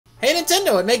Hey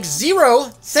Nintendo, it makes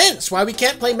 0 sense why we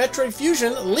can't play Metroid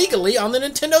Fusion legally on the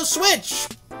Nintendo Switch.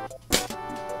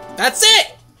 That's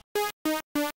it!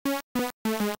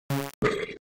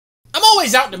 I'm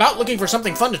always out and about looking for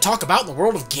something fun to talk about in the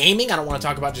world of gaming. I don't want to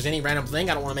talk about just any random thing.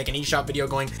 I don't want to make an eShop video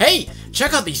going, hey,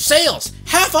 check out these sales!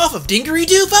 Half off of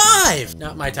Dingery-Doo 5!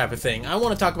 Not my type of thing. I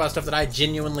want to talk about stuff that I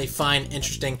genuinely find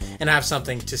interesting and have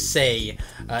something to say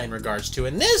in regards to.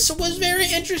 And this was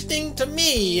very interesting to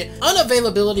me.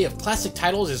 Unavailability of classic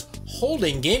titles is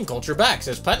holding game culture back,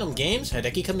 says Platinum Games'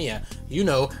 Hideki Kamiya. You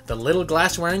know, the little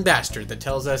glass-wearing bastard that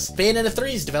tells us Bayonetta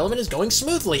 3's development is going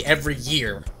smoothly every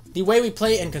year. The way we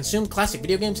play and consume classic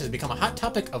video games has become a hot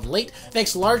topic of late,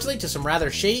 thanks largely to some rather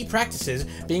shady practices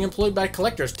being employed by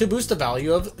collectors to boost the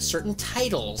value of certain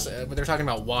titles. They're talking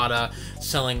about WATA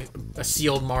selling a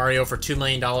sealed Mario for $2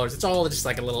 million. It's all just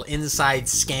like a little inside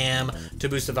scam to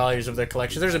boost the values of their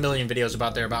collection. There's a million videos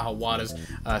about there about how WATA's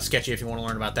sketchy. If you want to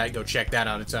learn about that, go check that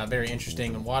out. It's very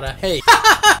interesting. And WATA, hey!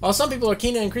 While some people are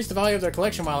keen to increase the value of their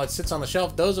collection while it sits on the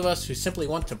shelf, those of us who simply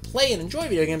want to play and enjoy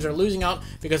video games are losing out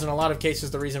because in a lot of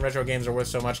cases the reason retro games are worth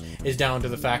so much is down to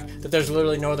the fact that there's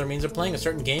literally no other means of playing a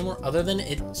certain game or other than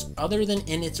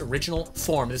in its original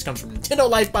form. This comes from Nintendo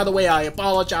Life, by the way. I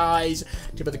apologize.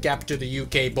 Tip of the cap to the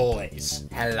UK boys.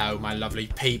 Hello, my lovely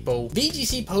people.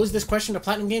 VGC posed this question to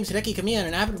Platinum Games' Hideki Kamiya,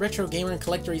 an avid retro gamer and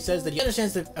collector. He says that he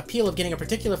understands the appeal of getting a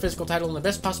particular physical title in the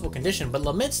best possible condition, but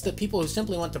laments that people who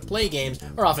simply want to play games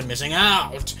are often missing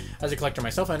out. As a collector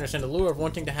myself, I understand the lure of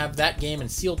wanting to have that game in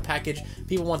sealed package.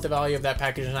 People want the value of that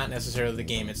package and not necessarily the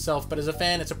game itself. But as a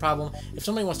fan, it's a problem if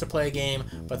somebody wants to play a game,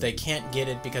 but they can't get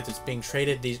it because it's being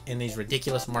traded in these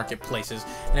ridiculous marketplaces.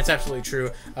 And it's absolutely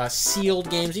true. Sealed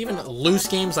games, even loose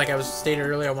games, like I was stated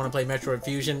earlier, I want to play Metroid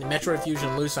Fusion. Metroid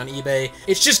Fusion loose on eBay.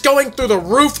 It's just going through the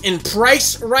roof in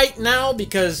price right now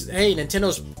because, hey,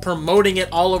 Nintendo's promoting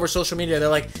it all over social media. They're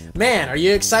like, man, are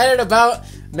you excited about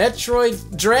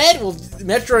Metroid Dread? Well,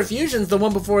 Metroid Fusion's the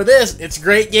one before this. It's a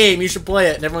great game. You should play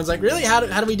it. And everyone's like, really? How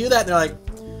do we do that? And they're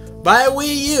like, buy a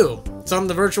Wii U. It's on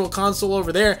the virtual console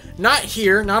over there. Not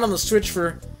here. Not on the Switch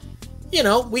for, you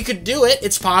know, we could do it.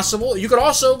 It's possible. You could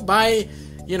also buy,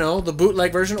 you know, the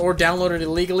bootleg version or download it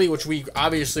illegally, which we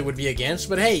obviously would be against.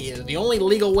 But hey, the only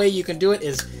legal way you can do it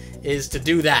is to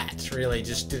do that, really.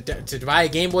 Just to buy a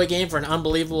Game Boy game for an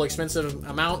unbelievable expensive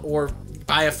amount or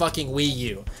buy a fucking Wii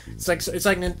U. It's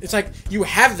like you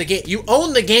have the game. You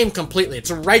own the game completely.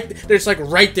 It's like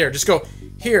right there. Just go,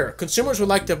 here, consumers would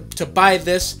like to buy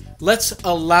this. Let's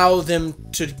allow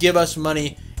them to give us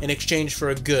money in exchange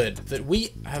for a good that we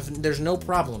have. There's no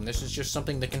problem. This is just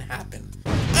something that can happen.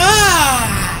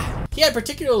 He had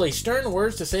particularly stern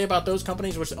words to say about those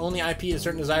companies which own the IP to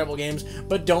certain desirable games,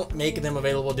 but don't make them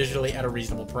available digitally at a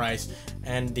reasonable price.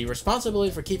 And the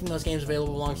responsibility for keeping those games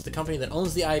available belongs to the company that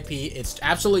owns the IP. It's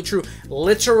absolutely true.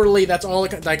 Literally, that's all.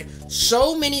 Like,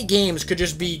 so many games could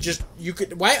just be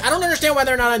why? I don't understand why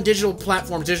they're not on digital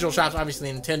platforms, digital shops. Obviously,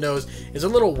 Nintendo's is a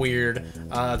little weird.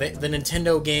 The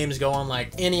Nintendo games go on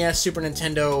like NES, Super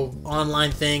Nintendo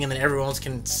online thing, and then everyone else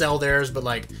can sell theirs, but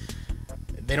like,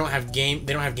 they don't have Game Boy,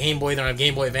 they don't have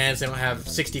Game Boy Advance, they don't have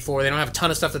 64, they don't have a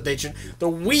ton of stuff that they should. The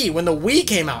Wii, when the Wii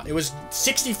came out, it was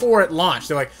 64 at launch.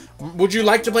 They're like, would you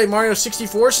like to play Mario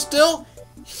 64 still?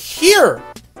 Here!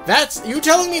 That's, you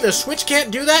telling me the Switch can't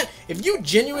do that? If you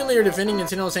genuinely are defending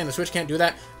Nintendo and saying the Switch can't do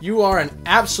that, you are an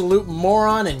absolute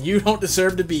moron and you don't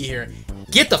deserve to be here.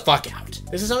 Get the fuck out.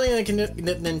 This is something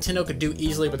that Nintendo could do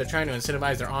easily, but they're trying to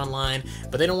incentivize their online,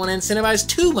 but they don't want to incentivize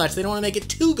too much. They don't want to make it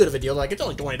too good of a deal. Like, it's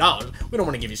only $20. We don't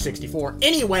want to give you 64.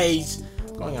 Anyways,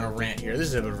 going on a rant here. This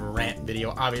is a bit of a rant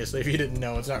video, obviously. If you didn't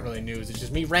know, it's not really news. It's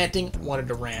just me ranting, wanted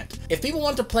to rant. If people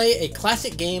want to play a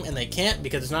classic game and they can't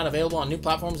because it's not available on new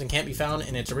platforms and can't be found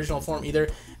in its original form either,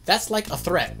 that's like a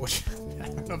threat, which I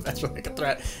don't know if that's really like a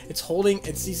threat.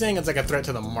 He's saying it's like a threat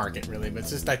to the market, really, but it's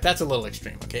just like, that's a little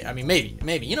extreme, okay? I mean,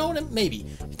 maybe, you know what, maybe.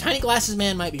 Tiny Glasses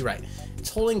Man might be right.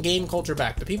 It's holding game culture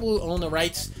back. The people who own the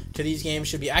rights to these games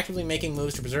should be actively making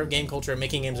moves to preserve game culture and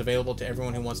making games available to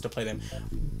everyone who wants to play them.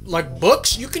 Like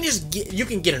books, you can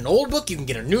get an old book, you can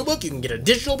get a new book, you can get a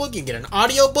digital book, you can get an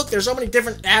audio book. There's so many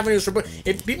different avenues for books.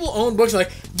 If people own books,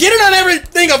 like, get it on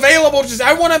everything available. Just,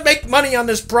 I want to make money on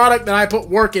this product that I put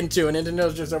work into. And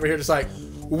Nintendo's just over here just like,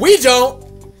 we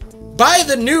don't. Buy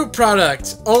the new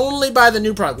product. Only buy the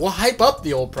new product. We'll hype up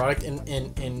the old product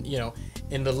and you know,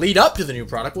 in the lead up to the new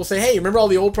product. We'll say, hey, remember all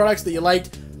the old products that you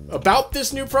liked about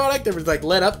this new product that was like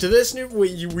led up to this new?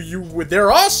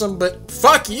 They're awesome, but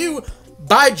fuck you.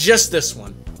 Buy just this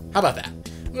one. How about that?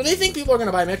 Well, they think people are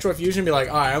gonna buy Metroid Fusion and be like,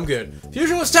 alright, I'm good.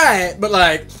 Fusion was tight, but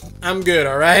like, I'm good,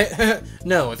 alright?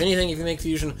 No, if anything, if you make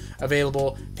Fusion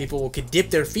available, people could dip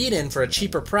their feet in for a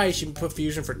cheaper price. You can put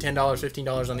Fusion for $10,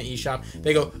 $15 on the eShop.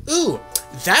 They go, ooh,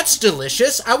 that's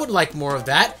delicious. I would like more of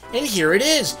that. And here it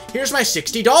is. Here's my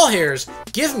 60 doll hairs.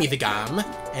 Give me the gum.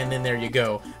 And then there you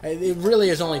go. It really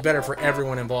is only better for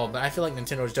everyone involved, but I feel like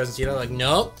Nintendo just doesn't see it. They're like,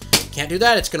 nope, can't do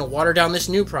that. It's going to water down this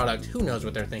new product. Who knows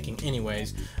what they're thinking?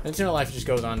 Anyways, Nintendo Life just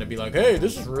goes on to be like, hey,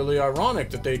 this is really ironic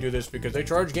that they do this because they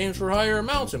charge games for higher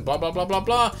amounts and blah, blah, blah, blah,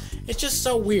 blah. It's just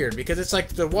so weird because it's like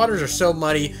the waters are so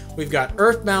muddy. We've got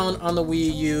Earthbound on the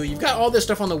Wii U. You've got all this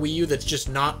stuff on the Wii U that's just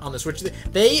not on the Switch.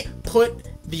 They put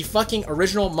the fucking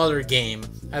original Mother game,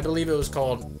 I believe it was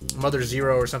called Mother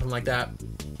Zero or something like that,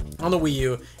 on the Wii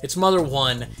U. It's Mother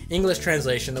 1, English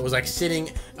translation, that was like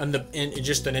sitting in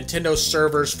just the Nintendo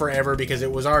servers forever because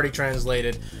it was already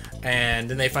translated. And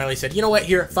then they finally said, you know what,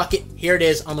 here, fuck it, here it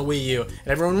is on the Wii U. And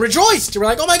everyone rejoiced. We're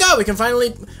like, oh my god, we can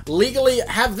finally legally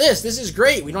have this. This is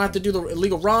great. We don't have to do the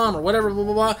illegal ROM or whatever, blah,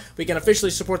 blah, blah. We can officially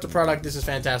support the product. This is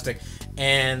fantastic.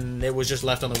 And it was just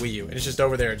left on the Wii U. And it's just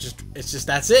over there. It's just,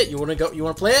 that's it. You want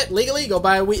to play it legally? Go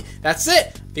buy a Wii. That's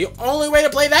it. The only way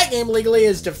to play that game legally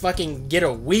is to fucking get a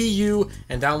Wii U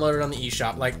and download it on the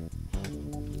eShop. Like,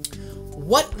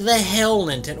 what the hell,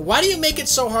 Nintendo? Why do you make it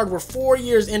so hard? We're 4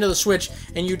 years into the Switch,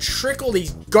 and you trickle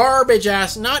these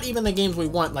garbage-ass, not even the games we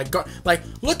want, like,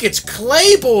 look, it's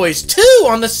Clay Boys 2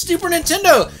 on the Super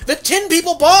Nintendo that 10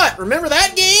 people bought. Remember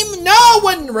that game? No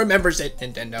one remembers it,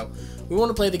 Nintendo. We want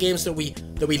to play the games that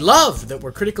we love, that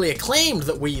were critically acclaimed,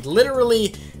 that we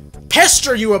literally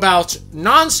pester you about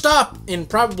non-stop in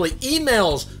probably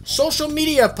emails, social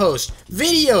media posts,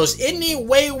 videos, any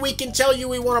way we can tell you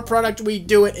we want a product, we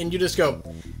do it, and you just go,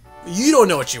 you don't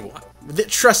know what you want.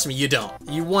 Trust me, you don't.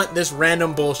 You want this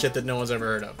random bullshit that no one's ever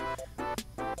heard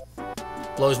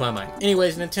of. Blows my mind.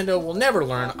 Anyways, Nintendo will never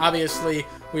learn. Obviously,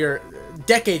 we are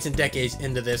decades and decades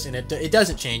into this, and it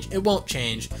doesn't change. It won't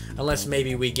change unless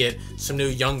maybe we get some new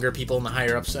younger people in the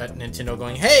higher ups at Nintendo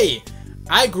going, hey,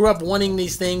 I grew up wanting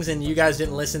these things and you guys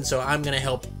didn't listen, so I'm going to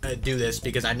help do this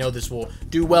because I know this will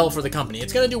do well for the company.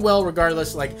 It's going to do well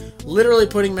regardless. Like, literally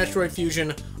putting Metroid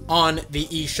Fusion on the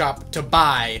eShop to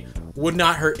buy would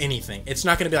not hurt anything. It's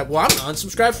not going to be like, well, I'm going to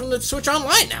unsubscribe from the Switch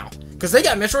Online now because they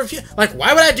got Metroid Fusion. Like,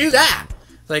 why would I do that?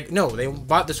 Like, no, they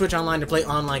bought the Switch Online to play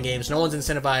online games. No one's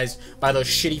incentivized by those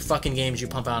shitty fucking games you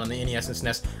pump out on the NES and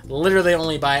SNES. Literally, they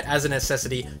only buy it as a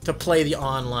necessity to play the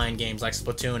online games like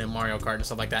Splatoon and Mario Kart and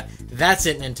stuff like that. That's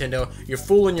it, Nintendo. You're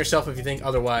fooling yourself if you think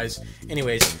otherwise.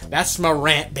 Anyways, that's my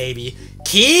rant, baby.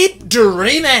 Keep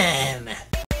dreaming!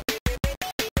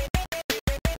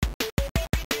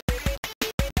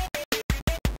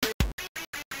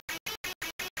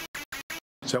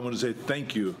 So I want to say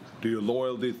thank you to your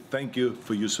loyalty. Thank you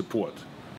for your support.